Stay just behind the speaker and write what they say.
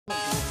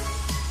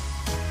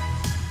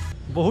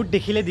বহুত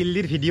দেখিলে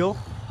দিল্লীৰ ভিডিঅ'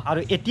 আৰু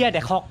এতিয়া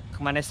দেখক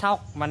মানে চাওক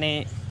মানে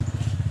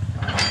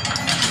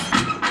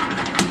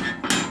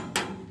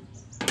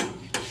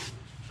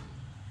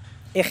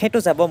এখেতো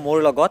যাব মোৰ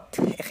লগত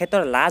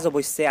এখেতৰ লাজ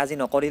অৱশ্যে আজি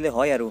নকৰিলে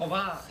হয় আৰু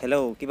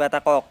হেল্ল' কিবা এটা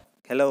কওক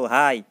হেল্ল'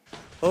 হাই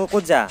অ'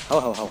 ক'ত যা হাও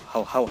হাও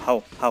হাও হাও হাও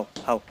হাও হাও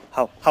হাও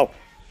হাও হাও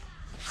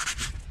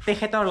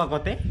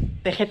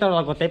তেখেতৰ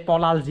লগতে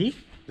পলালজি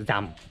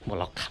যাম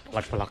বলক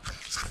বলক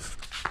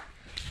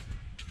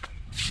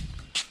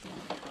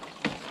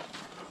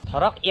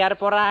ধৰক ইয়াৰ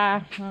পৰা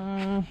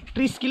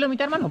 30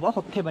 কিলোমিটাৰমান হ'ব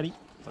সৰ্থেবাৰী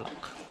বলক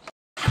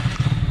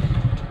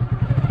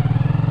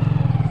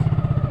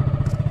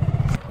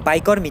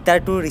বাইকৰ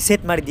মিটাৰটো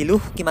ৰিছেট মাৰি দিলোঁ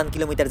কিমান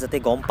কিলোমিটাৰ যাতে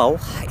গম পাওঁ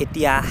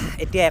এতিয়া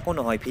একো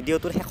নহয়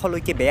ভিডিঅ'টোৰ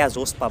শেষলৈকে বেয়া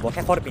জোচ পাব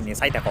শেষৰ পিনে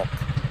চাই থাকক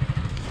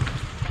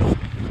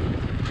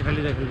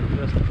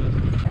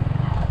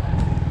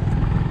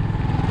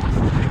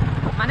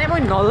মানে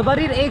মই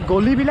নলবাৰীৰ এই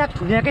গলিবিলাক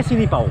ধুনীয়াকৈ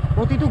চিনি পাওঁ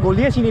প্ৰতিটো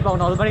গলিয়ে চিনি পাওঁ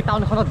নলবাৰী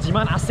টাউনখনত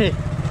যিমান আছে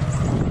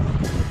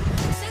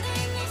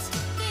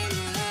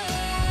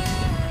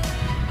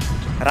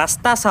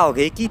ৰাস্তা চাওক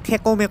এই কি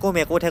ঠেকো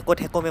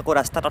মেকো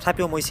ৰাস্তা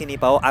তথাপিও মই চিনি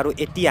পাওঁ আৰু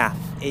এতিয়া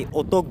এই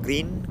অটো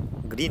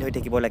গ্ৰীণ হৈ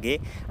থাকিব লাগে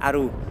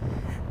আৰু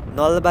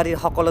নলবাৰীৰ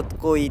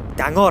সকলোতকৈ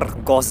ডাঙৰ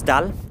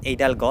গছডাল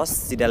এইডাল গছ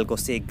যিডাল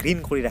গছে গ্ৰীণ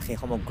কৰি ৰাখে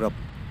সমগ্ৰ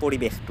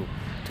পৰিৱেশটো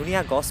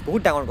ধুনীয়া গছ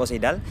বহুত ডাঙৰ গছ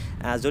এইডাল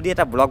যদি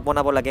এটা ব্লগ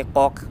বনাব লাগে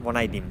কক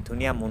বনাই দিম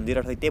ধুনীয়া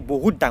মন্দিৰৰ সৈতে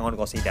বহুত ডাঙৰ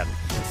গছ এইডাল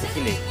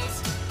দেখিলে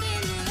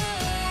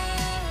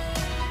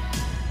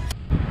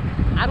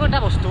আৰু এটা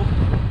বস্তু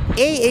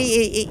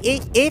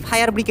এই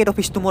ফায়াৰ ব্ৰিগেড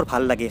অফিচটো মোৰ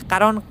ভাল লাগে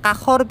কাৰণ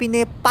কাষৰ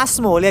পিনে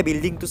 5 মহলীয়া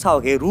বিল্ডিংটো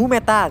চাওক হে ৰুম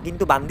এটা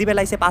কিন্তু বান্ধি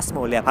পেলাইছে 5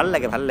 মহলীয়া ভাল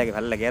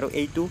লাগে আৰু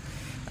এইটো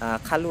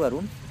খালোঁ আৰু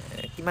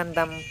কিমান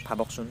দাম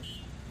ভাবকচোন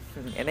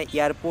এনে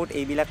এয়াৰপোৰ্ট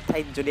এইবিলাক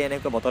ঠাইত যদি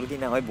এনেকৈ বটল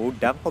কিনা হয় বহুত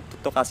দাম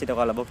 70 টকা 80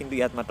 টকা ল'ব কিন্তু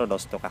ইয়াত মাত্ৰ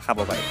 10 টকা খাব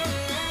পাৰে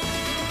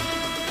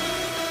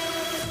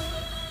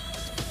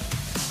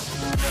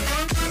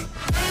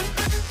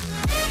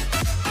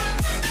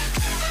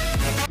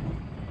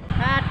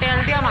তেল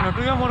দিয়া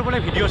মানুহটোৱে মোৰ বোলে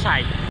ভিডিঅ'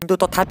 চাই কিন্তু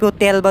তথাপিও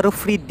তেল বাৰু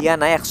ফ্ৰীত দিয়া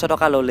নাই 100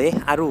 টকা ল'লে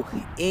আৰু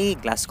এই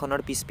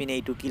গ্লাছখনৰ পিছপিনে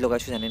এইটো কি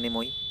লগাইছোঁ জানেনে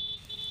মই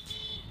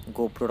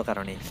গোপ্ৰৰ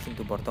কাৰণে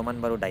কিন্তু বৰ্তমান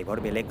বাৰু ড্ৰাইভাৰ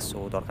বেলেগ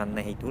চ' দৰকাৰ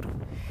নাই সেইটোৰ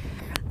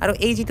আৰু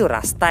এই যিটো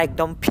ৰাস্তা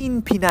একদম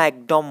ফিনফিনা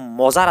একদম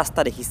মজা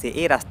ৰাস্তা দেখিছে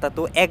এই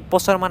ৰাস্তাটো 1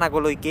 বছৰমান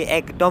আগলৈকে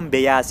একদম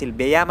বেয়া আছিল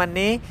বেয়া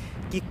মানে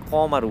কি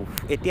কম আৰু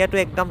এতিয়াতো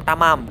একদম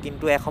তামাম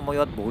কিন্তু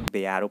এসময়ত বহুত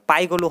বেয়া আৰু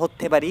পাই গ'লো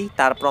সৰ্থেবাৰী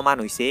তাৰ প্ৰমাণ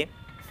হৈছে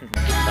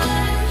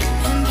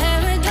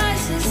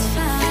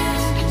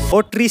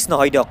 30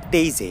 নহয় দিয়ক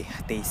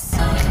 23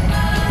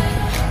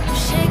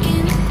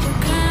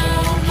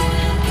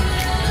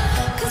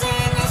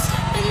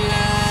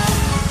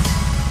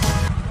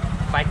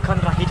 বাইকখন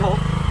ৰাখি থওঁ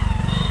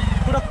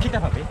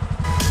সুৰক্ষিতভাৱে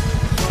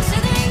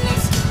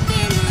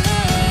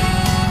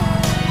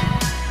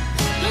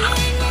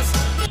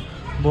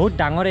বহুত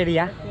ডাঙৰ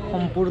এৰিয়া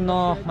সম্পূৰ্ণ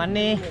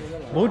মানে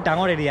বহুত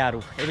ডাঙৰ এৰিয়া আৰু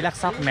এইবিলাক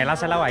চাওক মেলা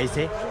চেলাও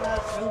আহিছে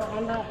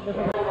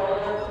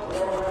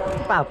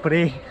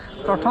বাপৰে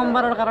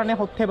প্ৰথমবাৰৰ কাৰণে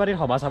সৰ্থেবাৰীৰ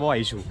সভা চাব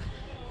আহিছোঁ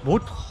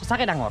বহুত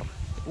সঁচাকৈ ডাঙৰ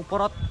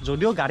ওপৰত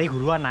যদিও গাড়ী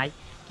ঘূৰোৱা নাই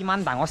কিমান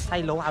ডাঙৰ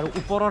চাই লওঁ আৰু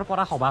ওপৰৰ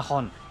পৰা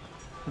সভাখন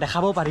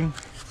দেখাব পাৰিম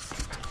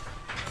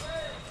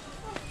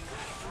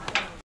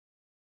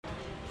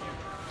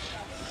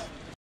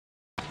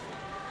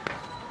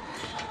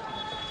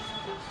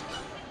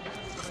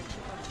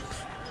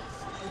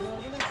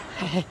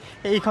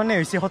এইখনে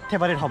হৈছে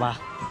সৰ্থেবাৰীৰ সভা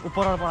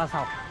ওপৰৰ পৰা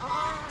চাওক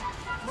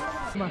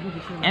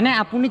এনে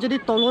আপুনি যদি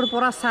তলৰ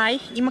পৰা চাই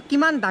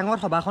কিমান ডাঙৰ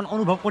সভাখন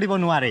অনুভৱ কৰিব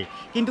নোৱাৰে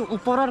কিন্তু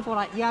ওপৰৰ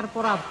পৰা ইয়াৰ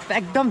পৰা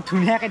একদম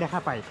ধুনীয়াকৈ দেখা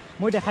পায়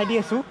মই দেখাই দি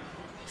আছোঁ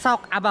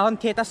চাওক আবাহন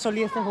থিয়েটাৰ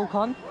চলি আছে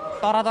সৌখন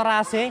তৰা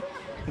আছে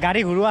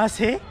গাড়ী ঘূৰোৱা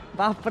আছে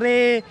বাপৰে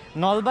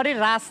নলবাৰীৰ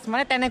ৰাস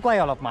মানে তেনেকুৱাই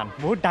অলপমান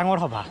বহুত ডাঙৰ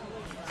সভা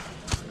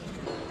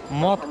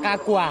মদকা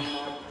কোৱা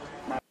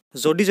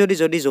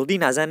যদি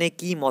নাজানে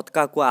কি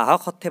মদকা কোৱা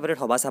আহক সৰ্থেবাৰীৰ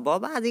সভা চাব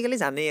বা আজিকালি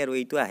জানেই আৰু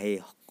এইটো আহে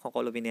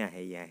সকলো পিনে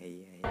আহে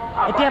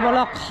এতিয়া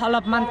বলক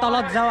অলপমান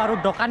তলত যাওঁ আৰু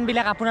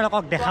দোকানবিলাক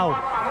আপোনালোকক দেখাওঁ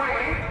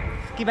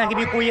কিবা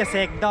কিবি কৈ আছে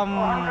একদম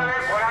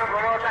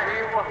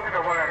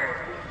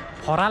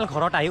ভঁৰাল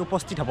ঘৰত আহি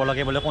উপস্থিত হ'ব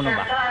লাগে বোলে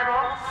কোনোবা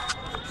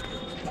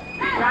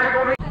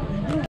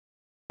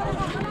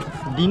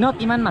দিনত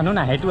ইমান মানুহ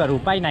নাহেতো আৰু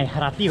উপায় নাই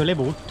ৰাতি হ'লে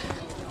বহুত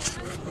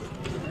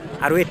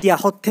আৰু এতিয়া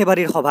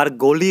সৰ্থেবাৰীৰ সভাৰ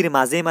গলিৰ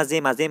মাজে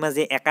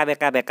একা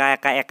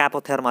বেকা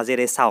পথৰ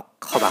মাজেৰে চাওক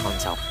সভাখন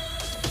চাওক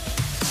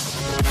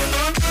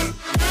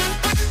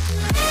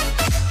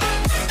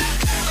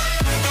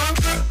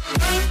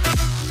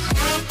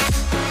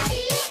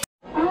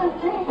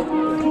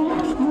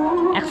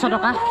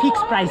টকা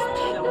ফিক্স প্ৰাইচ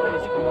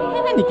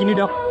নিকিনি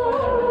দিয়ক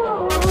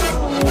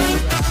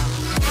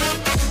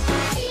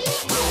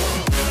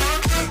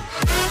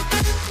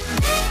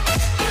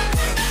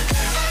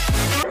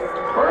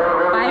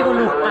পাই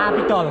গ'লো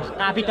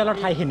কাপিতলৰ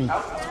ঠাইখিনি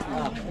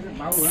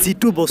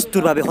যিটো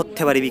বস্তুৰ বাবে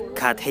সৰ্থেবাৰী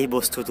বিখ্যাত সেই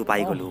বস্তুটো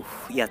পাই গ'লো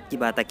ইয়াত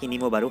কিবা এটা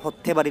কিনিব বাৰু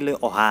সৰ্থেবাৰীলৈ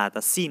অহা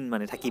এটা চিন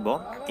মানে থাকিব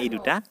এই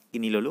দুটা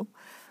কিনি ল'লোঁ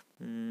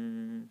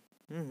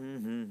 300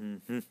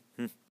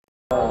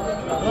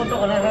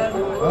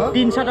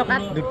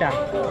 টকাত দুটা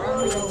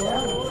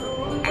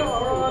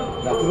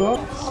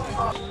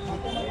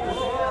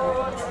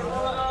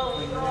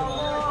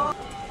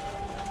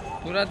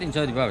পুরা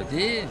 300 দিবা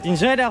হইছি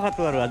 300 টাকা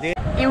তো আৰু আজি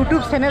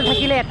ইউটিউব চেনেল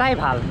থাকিলে এটাই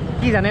ভাল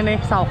কি জানে নে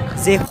চাওক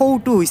যে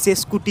হৌটো হৈছে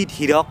স্কুটিত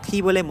হিৰক সি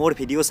বলে মোৰ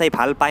ভিডিঅ' চাই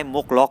ভাল পায়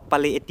মোক লগ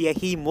পালে এতিয়া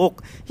সি মোক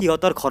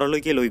সিহঁতৰ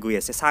ঘৰলৈকে লৈ গৈ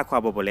আছে চাহ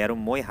খুৱাব বলে আৰু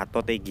মই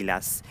হাতত এই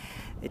গিলাচ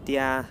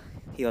এতিয়া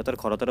সিহঁতৰ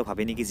ঘৰতৰো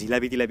ভাবে নেকি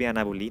জিলাবি তিলাবি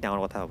আনা বুলি ডাঙৰ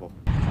কথা হ'ব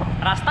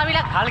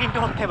ৰাস্তাবিলাক ভাল কিন্তু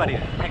সৰ্থেবাৰী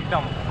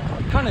একদম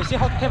এখন হৈছে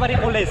সৰ্থেবাৰী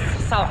কলেজ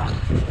চাওক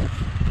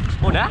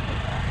কোনা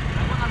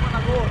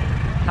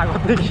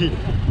আগত দেখি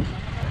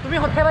তুমি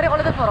সৰ্থেবাৰী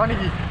কলেজত পঢ়া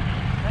নেকি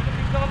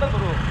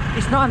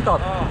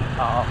কৃষ্ণকান্তত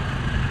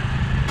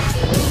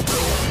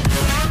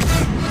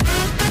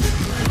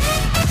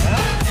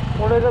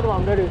কলেজৰ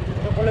বাউণ্ডাৰী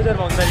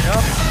ন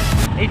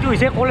এইটো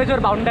হৈছে কলেজৰ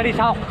বাউণ্ডাৰী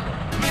চাওক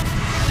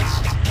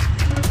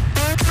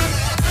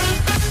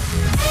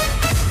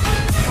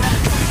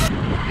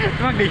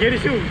তোমাক দেখি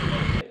দিছোঁ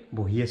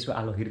বহি আছোঁ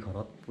আলহীৰ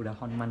ঘৰত পুৰা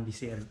সন্মান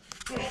দিছে আৰু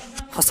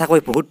সঁচাকৈ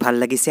বহুত ভাল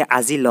লাগিছে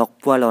আজি লগ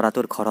পোৱা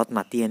ল'ৰাটোৰ ঘৰত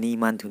মাতি আনি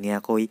ইমান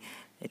ধুনীয়াকৈ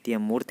এতিয়া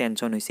মোৰ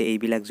টেনশ্যন হৈছে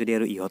এইবিলাক যদি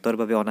আৰু ইহঁতৰ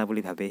বাবে অনা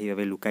বুলি ভাবে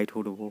সেইবাবে লুকাই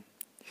থৈ দিব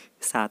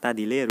চাহ তাহ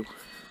দিলে আৰু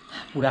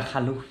পুৰা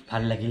খালোঁ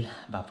ভাল লাগিল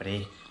বাপৰে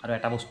আৰু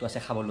এটা বস্তু আছে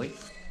খাবলৈ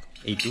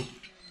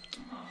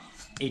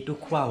এইটো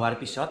খোৱা হোৱাৰ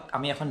পিছত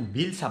আমি এখন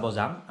বিল চাব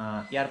যাম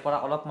ইয়াৰ পৰা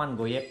অলপমান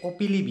গৈয়ে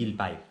কপিলি বিল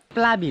পায়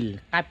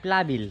কাপলা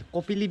বিল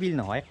কপিলি বিল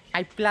নহয়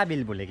কাপলা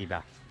বিল বোলে কিবা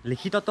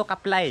লিখিততো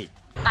কাপলাই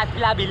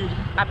কাপলা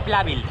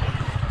বিল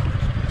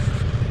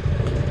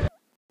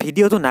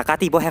ভিডিঅ'টো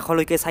নাকাটিব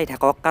শেষলৈকে চাই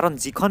থাকক কাৰণ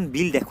যিখন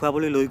বিল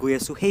দেখুৱাবলৈ লৈ গৈ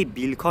আছোঁ সেই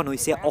বিলখন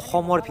হৈছে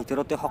অসমৰ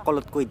ভিতৰতে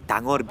সকলোতকৈ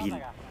ডাঙৰ বিল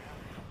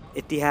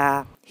এতিয়া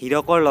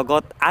হিৰকৰ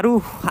লগত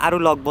আৰু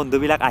লগ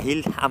বন্ধুবিলাক আহিল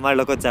আমাৰ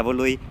লগত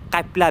যাবলৈ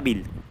কাপলা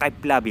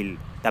বিল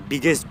দ্য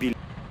বিগেষ্ট বিল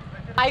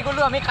পাই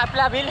গ'লোঁ আমি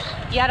কাপলা বিল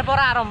ইয়াৰ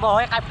পৰা আৰম্ভ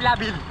হয় কাপলা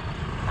বিল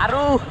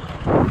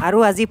আৰু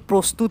আজি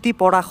প্ৰস্তুতি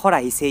পৰাশৰ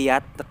আহিছে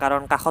ইয়াত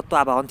কাৰণ কাষততো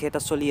আবাহন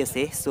থিয়েটাৰ চলি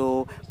আছে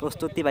চ'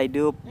 প্ৰস্তুতি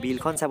বাইদেউ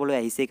বিলখন চাবলৈ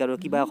আহিছে আৰু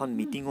কিবা এখন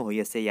মিটিঙো হৈ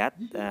আছে ইয়াত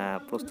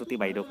প্ৰস্তুতি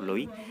বাইদেউক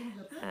লৈ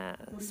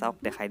চাওক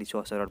দেখাই দিছোঁ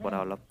ওচৰৰ পৰা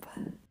অলপ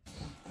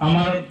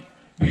আমাৰ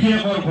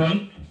বিশেষৰখন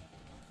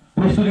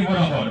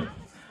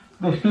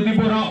প্ৰস্তুতি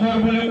পৰাশৰ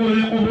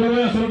বুলি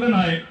ক'বলৈ আচলতে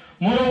নাই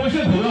মোৰ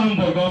অৱশ্যে ঘৰুৱা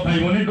সম্পৰ্ক ভাই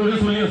ভনীৰ দৰে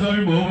চলি আছে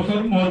আমি বহু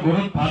বছৰ মোৰ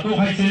ঘৰত ভাতো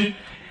খাইছে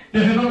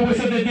তেখেতৰ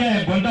অৱশ্যে তেতিয়া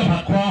 1 ঘণ্টা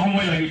ভাত খোৱা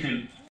সময় লাগিছিল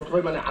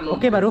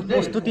অ'কে বাৰু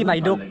প্ৰস্তুতি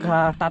বাইদেউক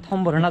তাত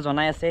সম্বৰ্ধনা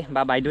জনাই আছে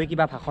বা বাইদেৱে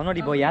কিবা ভাষণো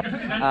দিব ইয়াত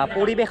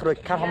পৰিৱেশ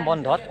ৰক্ষাৰ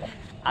সম্বন্ধত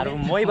আৰু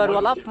মই বাৰু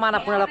অলপমান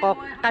আপোনালোকক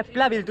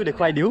কাপলা বিলটো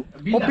দেখুৱাই দিওঁ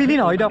কপিলি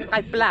নহয় দিয়ক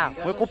কাপলা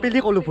মই কপিলি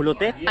ক'লোঁ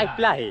ভুলতে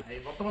কাপলাহে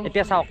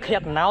এতিয়া চাওক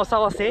ইয়াত নাও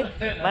চাও আছে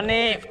মানে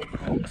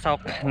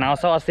চাওক নাও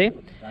চাও আছে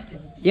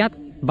ইয়াত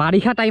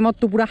বাৰিষা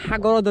টাইমততো পূৰা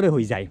সাগৰৰ দৰে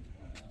হৈ যায়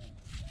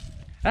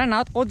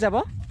নাৱত ক'ত যাব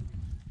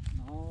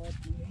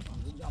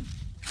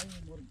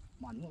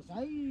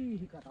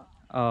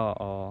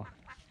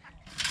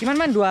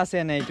কিমানমান দোৱা আছে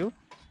এনে এইটো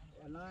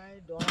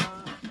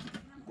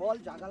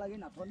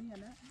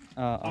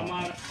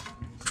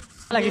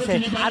লাগিছে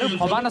আৰু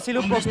ভবা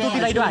নাছিলোঁ প্ৰস্তুতি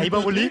বাইদেউ আহিব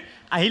বুলি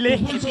আহিলে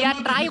এতিয়া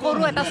ট্ৰাই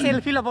কৰোঁ এটা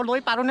চেলফি ল'বলৈ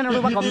পাৰোঁ নে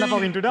নৰোঁ বা গম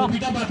নাপাওঁ কিন্তু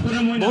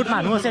বহুত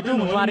মানুহ আছেতো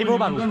নোৱাৰিবও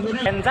পাৰোঁ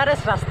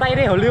ডেঞ্জাৰাছ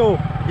ৰাস্তাইৰে হ'লেও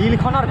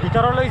বিলখনৰ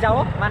ভিতৰলৈ যাওঁ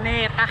মানে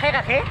কাষে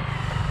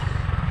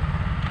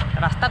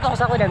ৰাস্তাটো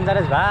সঁচাকৈ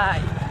ডেঞ্জাৰাছ ভাই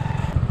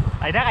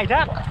আহি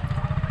থাক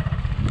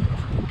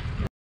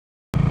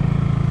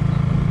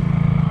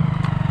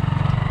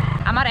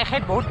আমাৰ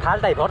এখেত বহুত ভাল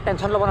ড্ৰাইভাৰ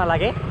টেনশ্যন ল'ব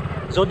নালাগে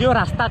যদিও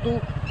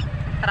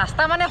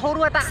ৰাস্তা মানে সৰু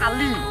এটা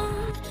খালী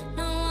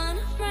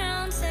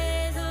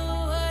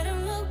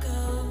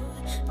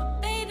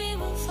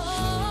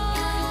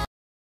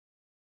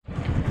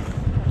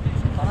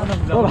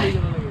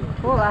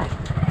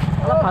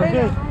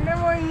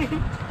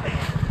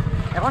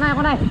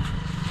একো নাই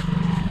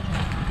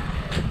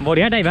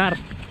বঢ়িয়া ড্ৰাইভাৰ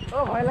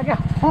ভয়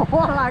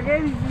লাগে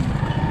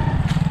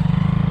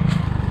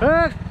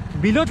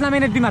বিলত নামে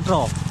নেদি মাত্ৰ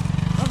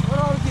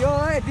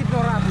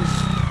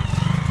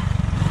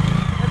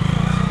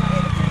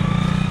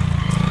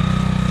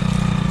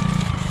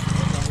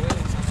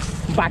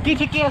বাকী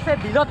ঠিকে আছে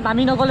বিলত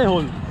নামি নগ'লে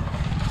হ'ল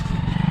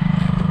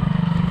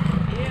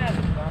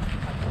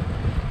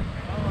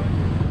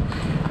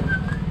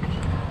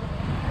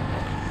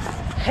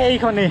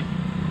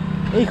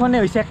এইখনে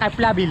হৈছে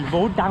কাপলা বিল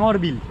বহুত ডাঙৰ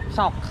বিল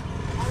চাওক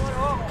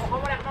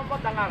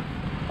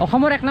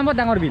অসমৰ 1 নম্বৰ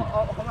ডাঙৰ বিল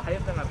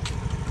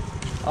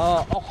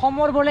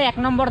অসমৰ বোলে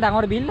 1 নম্বৰ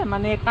ডাঙৰ বিল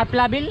মানে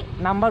কাপলা বিল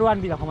নাম্বাৰ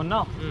 1 বিল অসমৰ ন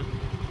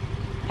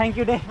থেংক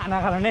ইউ দে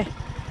আনাৰ কাৰণে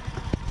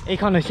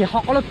এইখন হৈছে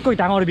সকলোতকৈ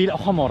ডাঙৰ বিল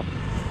অসমৰ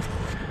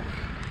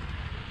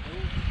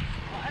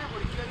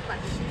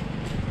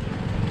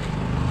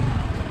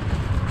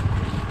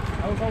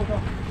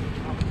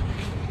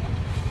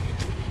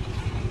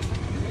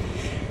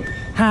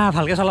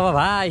ভালকে চলাবা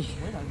ভাই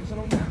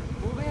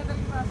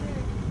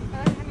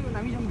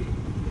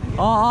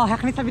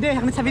সেইখিনি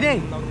চাবি দেই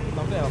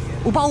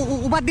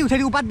উপাত দি উঠাই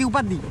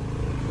দি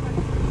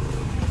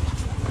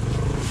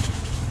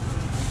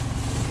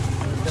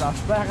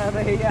ৰাস্তা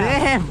একেবাৰে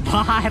সেয়া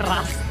ভাই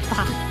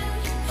ৰাস্তা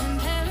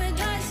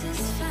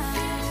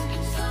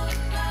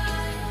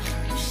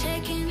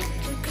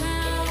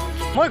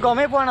মই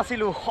গমেই পোৱা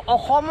নাছিলো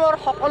অসমৰ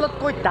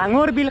সকলোতকৈ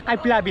ডাঙৰ বিল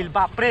কাপলা বিল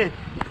বাপৰে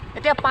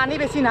এতিয়া পানী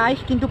বেছি নাই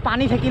কিন্তু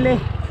পানী থাকিলে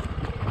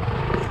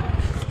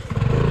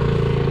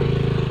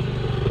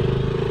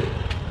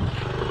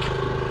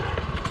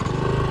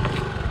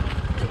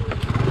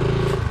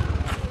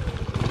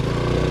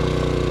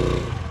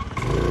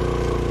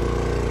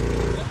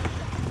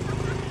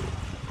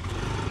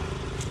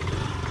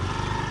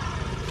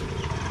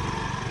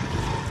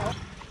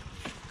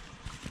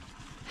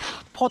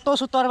ফটো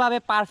শ্বুটৰ বাবে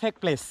পাৰফেক্ট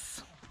প্লেচ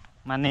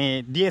মানে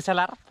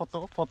DSLR ফটো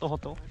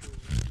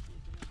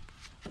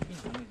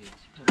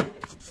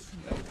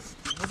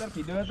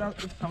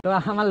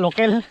আমাৰ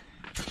লোকেল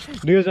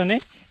দুয়োজনে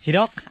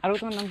হিৰক আৰু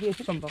তোমাৰ নাম কি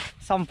আছে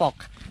চম্পক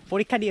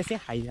পৰীক্ষা দি আছে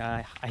হাই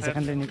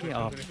ছেকেণ্ডাৰী নেকি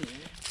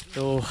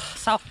তো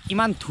চাওক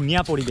ইমান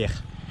ধুনীয়া পৰিৱেশ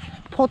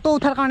ফটো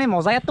উঠাৰ কাৰণে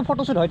মজা ইয়াততো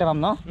ফটো শ্বুট হৈ থাকাম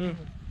ন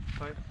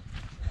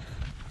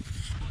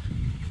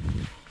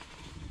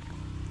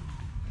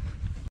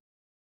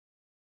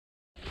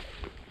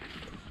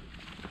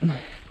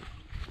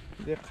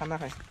খানা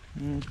খাই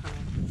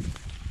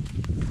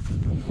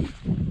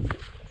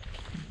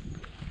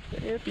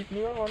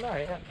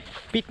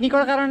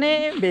পিকনিকৰ কাৰণে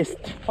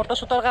বেষ্ট ফটো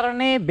শ্বুটৰ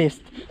কাৰণে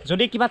বেষ্ট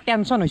যদি কিবা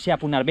টেনশ্যন হৈছে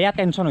আপোনাৰ বেয়া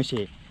টেনশ্যন হৈছে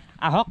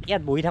আহক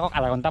ইয়াত বহি থাকক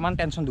আধা ঘণ্টামান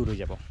টেনশ্যন দূৰ হৈ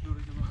যাব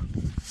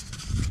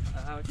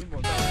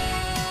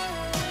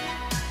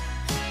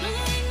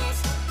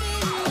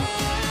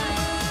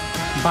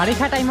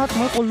বাৰিষা টাইমত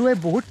মই ক'লোৱে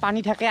বহুত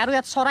পানী থাকে আৰু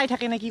ইয়াত চৰাই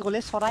থাকে নে কি ক'লে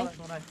চৰাই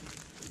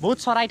বহুত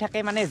চৰাই থাকে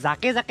মানে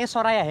জাকে জাকে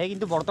চৰাই আহে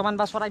কিন্তু বৰ্তমান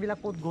বা চৰাইবিলাক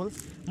ক'ত গ'ল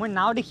মই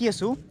নাও দেখি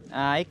আছোঁ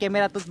এই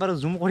কেমেৰাটোত বাৰু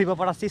জুম কৰিব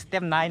পৰা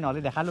ছিষ্টেম নাই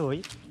নহ'লে দেখালোঁ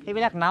হয়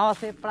সেইবিলাক নাও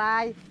আছে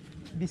প্ৰায়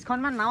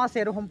 20খনমান নাও আছে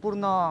আৰু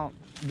সম্পূৰ্ণ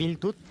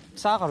বিলটোত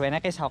চাওক আৰু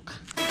এনেকৈ চাওক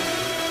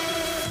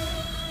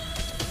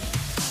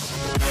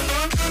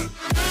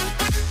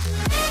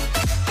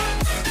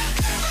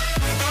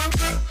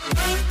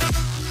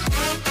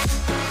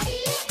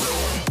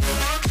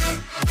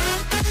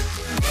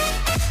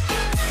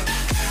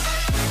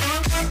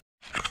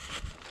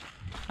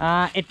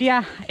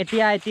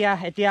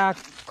এতিয়া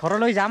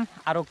ঘৰলৈ যাম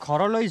আৰু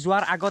ঘৰলৈ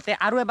যোৱাৰ আগতে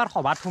আৰু এবাৰ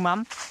সভাত সোমাম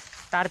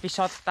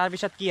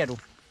তাৰপিছত কি আৰু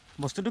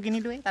বস্তুটো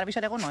কিনিলোৱে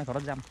তাৰপিছত একো নহয়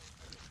ঘৰত যাম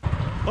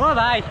অ'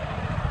 ভাই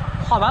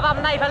সভা পাম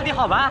না ইফালেদি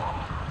সভা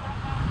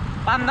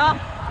পাম ন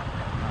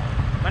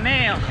মানে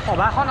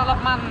সভাখন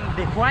অলপমান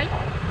দেখুৱাই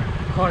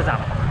ঘৰ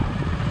যাম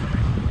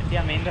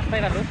এতিয়া মেইন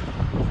ৰাস্তাই পালোঁ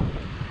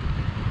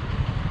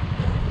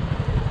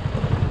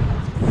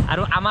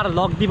আৰু আমাৰ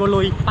লগ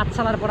দিবলৈ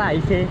পাঠশালাৰ পৰা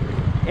আহিছে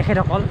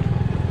এখেতসকল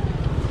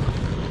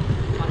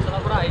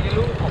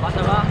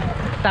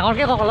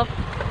ডাঙৰকৈ কওক অলপ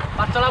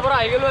পাঠশালাৰ পৰা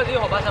আহি গ'লোঁ আজি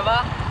সভা চাবা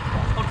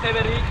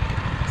সৰ্থেবাৰী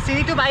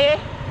চিনিটো পায়ে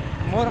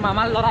মোৰ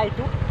মামাৰ ল'ৰা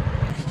এইটো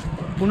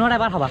পুনৰ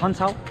এবাৰ সভাখন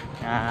চাওঁ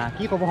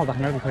কি ক'ব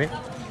সভাখনৰ বিষয়ে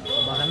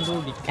সভাখনটো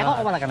একো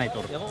ক'ব লগা নাই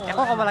তোৰ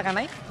একো ক'ব লগা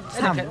নাই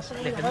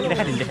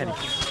দেখা দিম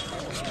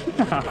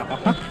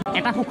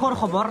এটা সুখৰ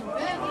খবৰ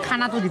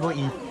খানাটো দিব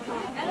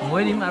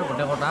মই দিম আৰু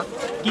গোটেই কথা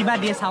কিবা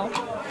দিয়ে চাওঁ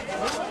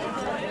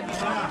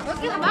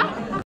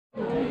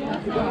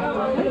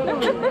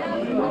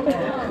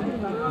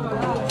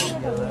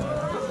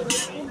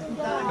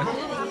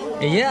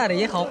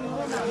এই খাওক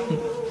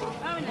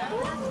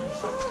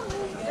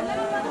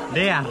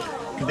দে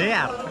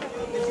আৰু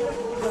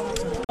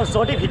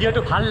যদি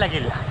ভিডিঅ'টো ভাল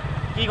লাগিল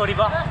কি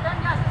কৰিব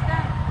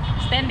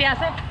ষ্টেণ্ড দিয়া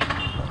আছে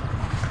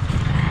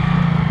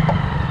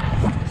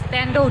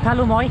ষ্টেণ্ডটো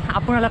উঠালোঁ মই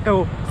আপোনালোকেও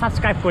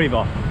ছাবস্ক্ৰাইব কৰিব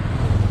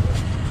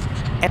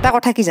এটা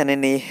কথা কি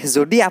জানেনে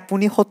যদি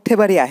আপুনি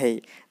সৰ্থেবাৰী আহে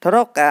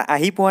ধৰক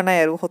আহি পোৱা নাই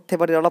আৰু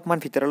সৰ্থেবাৰীৰ অলপমান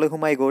ভিতৰলৈ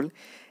সোমাই গ'ল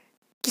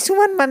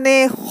কিছুমান মানে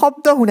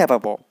শব্দ শুনা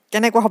পাব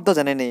কেনেকুৱা শব্দ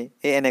জানেনে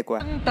এনেকুৱা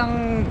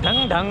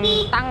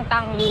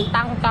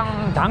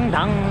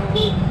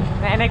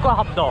এনেকুৱা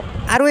শব্দ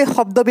আৰু এই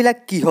শব্দবিলাক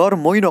কিহৰ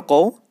মই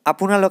নকওঁ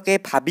আপোনালোকে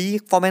ভাবি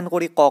কমেণ্ট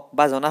কৰি কওক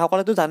বা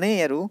জনাসকলেতো জানেই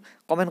আৰু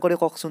কমেণ্ট কৰি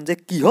কওকচোন যে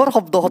কিহৰ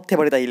শব্দ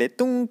সৰ্থেবাৰীত আহিলে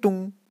টুং টুং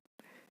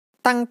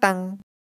টাং টাং